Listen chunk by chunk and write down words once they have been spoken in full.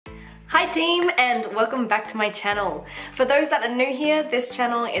Hi team, and welcome back to my channel. For those that are new here, this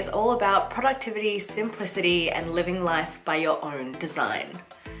channel is all about productivity, simplicity, and living life by your own design.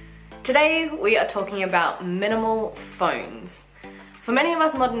 Today we are talking about minimal phones. For many of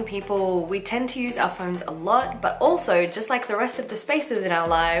us modern people, we tend to use our phones a lot, but also, just like the rest of the spaces in our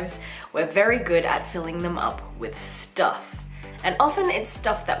lives, we're very good at filling them up with stuff. And often it's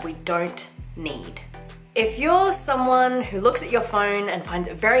stuff that we don't need. If you're someone who looks at your phone and finds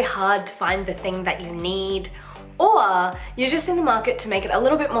it very hard to find the thing that you need, or you're just in the market to make it a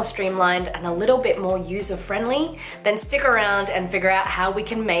little bit more streamlined and a little bit more user-friendly, then stick around and figure out how we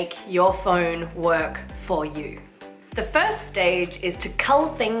can make your phone work for you. The first stage is to cull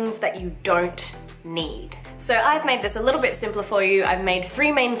things that you don't need. So I've made this a little bit simpler for you. I've made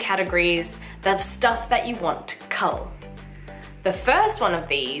 3 main categories of stuff that you want to cull. The first one of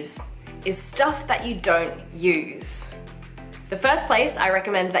these is stuff that you don't use. The first place I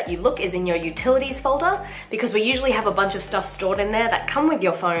recommend that you look is in your utilities folder, because we usually have a bunch of stuff stored in there that come with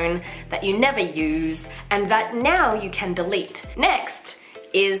your phone that you never use and that now you can delete. Next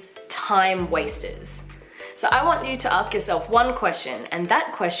is time wasters. So I want you to ask yourself one question, and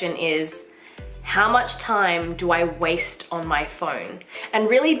that question is, how much time do I waste on my phone? And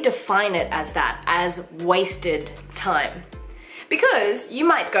really define it as that, as wasted time. Because you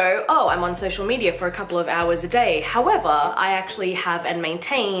might go, oh, I'm on social media for a couple of hours a day. However, I actually have and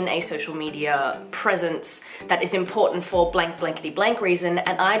maintain a social media presence that is important for blank blankety blank reason,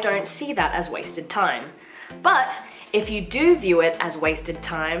 and I don't see that as wasted time. But if you do view it as wasted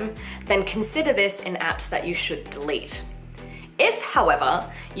time, then consider this in apps that you should delete. If,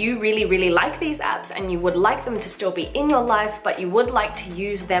 however, you really like these apps and you would like them to still be in your life, but you would like to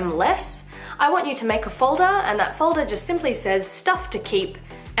use them less, I want you to make a folder, and that folder just simply says stuff to keep,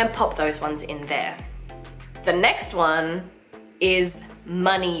 and pop those ones in there. The next one is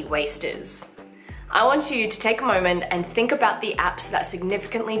money wasters. I want you to take a moment and think about the apps that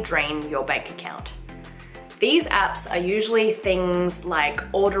significantly drain your bank account. These apps are usually things like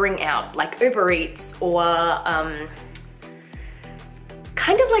ordering out, like Uber Eats, or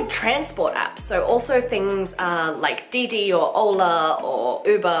kind of like transport apps. So also things like Didi or Ola or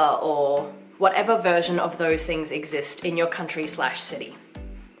Uber or whatever version of those things exist in your country/city.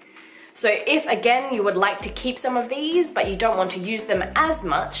 So if again you would like to keep some of these but you don't want to use them as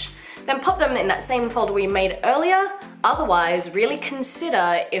much, then pop them in that same folder we made earlier. Otherwise, really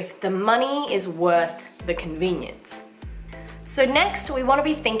consider if the money is worth the convenience. So next, we want to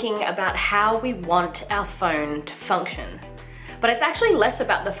be thinking about how we want our phone to function. But it's actually less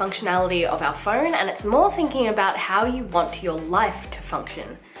about the functionality of our phone, and it's more thinking about how you want your life to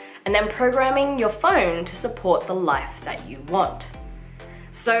function, and then programming your phone to support the life that you want.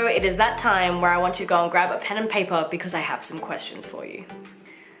 So it is that time where I want you to go and grab a pen and paper, because I have some questions for you.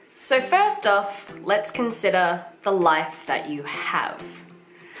 So first off, let's consider the life that you have.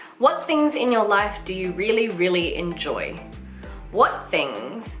 What things in your life do you really enjoy? What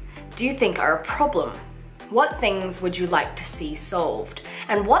things do you think are a problem? What things would you like to see solved?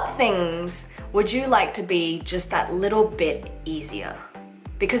 And what things would you like to be just that little bit easier?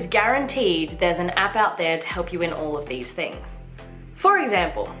 Because guaranteed there's an app out there to help you in all of these things. For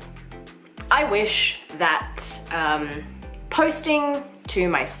example, I wish that posting to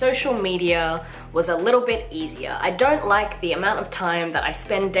my social media was a little bit easier. I don't like the amount of time that I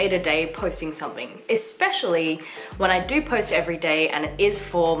spend day to day posting something, especially when I do post every day and it is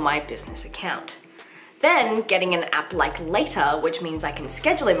for my business account. Then getting an app like Later, which means I can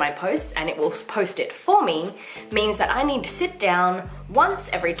schedule in my posts and it will post it for me, means that I need to sit down once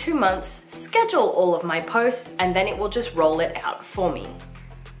every 2 months, schedule all of my posts, and then it will just roll it out for me.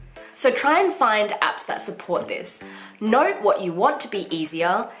 So try and find apps that support this. Note what you want to be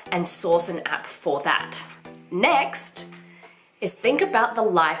easier and source an app for that. Next is think about the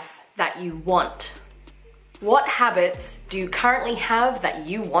life that you want. What habits do you currently have that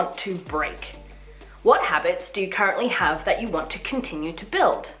you want to break? What habits do you currently have that you want to continue to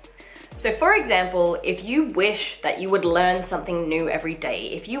build? So for example, if you wish that you would learn something new every day,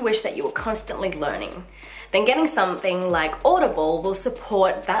 if you wish that you were constantly learning, then getting something like Audible will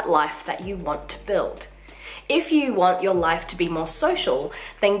support that life that you want to build. If you want your life to be more social,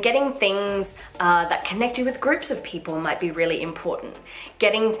 then getting things that connect you with groups of people might be really important.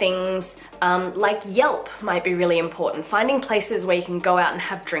 Getting things like Yelp might be really important. Finding places where you can go out and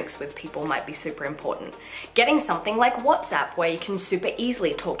have drinks with people might be super important. Getting something like WhatsApp where you can super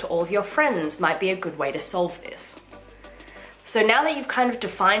easily talk to all of your friends might be a good way to solve this. So now that you've kind of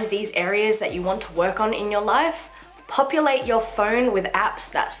defined these areas that you want to work on in your life, populate your phone with apps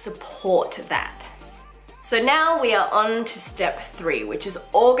that support that. So now we are on to step 3, which is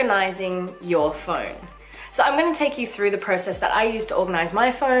organizing your phone. So I'm going to take you through the process that I use to organize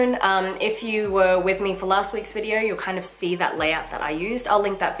my phone. If you were with me for last week's video, you'll kind of see that layout that I used. I'll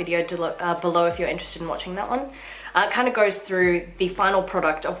link that video below if you're interested in watching that one. It kind of goes through the final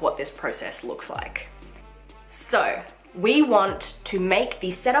product of what this process looks like. So we want to make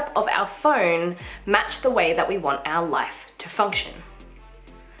the setup of our phone match the way that we want our life to function.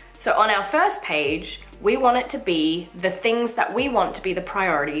 So on our first page, we want it to be the things that we want to be the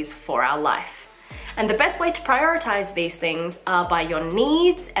priorities for our life. And the best way to prioritize these things are by your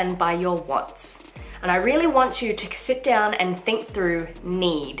needs and by your wants. And I really want you to sit down and think through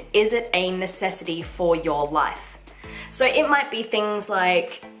need. Is it a necessity for your life? So it might be things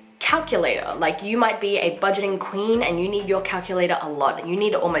like calculator, like you might be a budgeting queen and you need your calculator a lot and you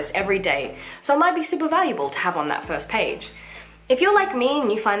need it almost every day. So it might be super valuable to have on that first page. If you're like me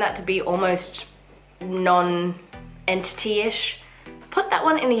and you find that to be almost non-entity-ish, put that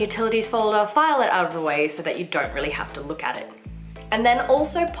one in a utilities folder, file it out of the way so that you don't really have to look at it. And then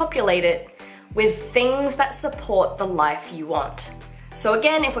also populate it with things that support the life you want. So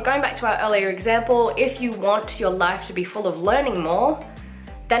again, if we're going back to our earlier example, if you want your life to be full of learning more,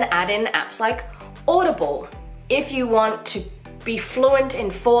 then add in apps like Audible. If you want to be fluent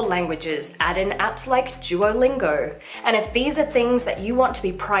in 4 languages, add in apps like Duolingo. And if these are things that you want to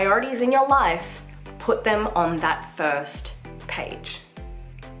be priorities in your life, put them on that first page.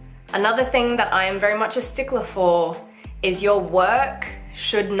 Another thing that I am very much a stickler for is your work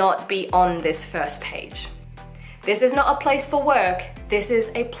should not be on this first page. This is not a place for work, this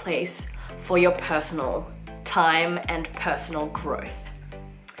is a place for your personal time and personal growth.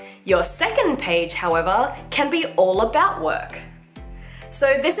 Your second page, however, can be all about work.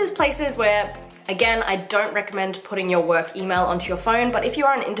 So this is places where, again, I don't recommend putting your work email onto your phone, but if you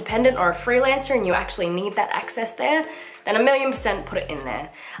are an independent or a freelancer and you actually need that access there, then 1,000,000% put it in there.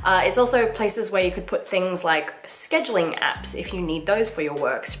 It's also places where you could put things like scheduling apps if you need those for your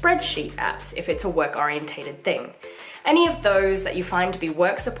work, spreadsheet apps if it's a work-orientated thing. Any of those that you find to be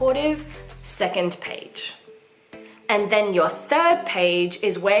work supportive, second page. And then your third page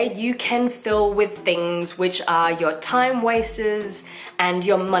is where you can fill with things which are your time wasters and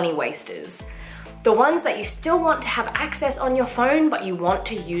your money wasters. The ones that you still want to have access on your phone, but you want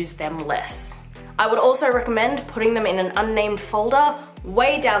to use them less. I would also recommend putting them in an unnamed folder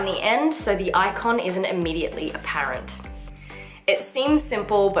way down the end so the icon isn't immediately apparent. It seems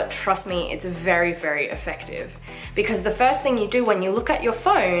simple, but trust me, it's very, very effective. Because the first thing you do when you look at your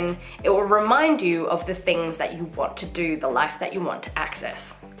phone, it will remind you of the things that you want to do, the life that you want to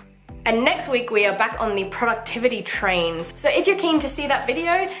access. And next week we are back on the productivity trains. So if you're keen to see that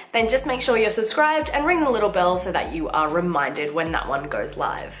video, then just make sure you're subscribed and ring the little bell so that you are reminded when that one goes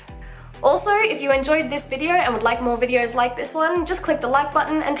live. Also, if you enjoyed this video and would like more videos like this one, just click the like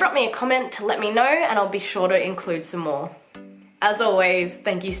button and drop me a comment to let me know and I'll be sure to include some more. As always,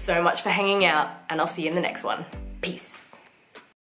 thank you so much for hanging out and I'll see you in the next one. Peace.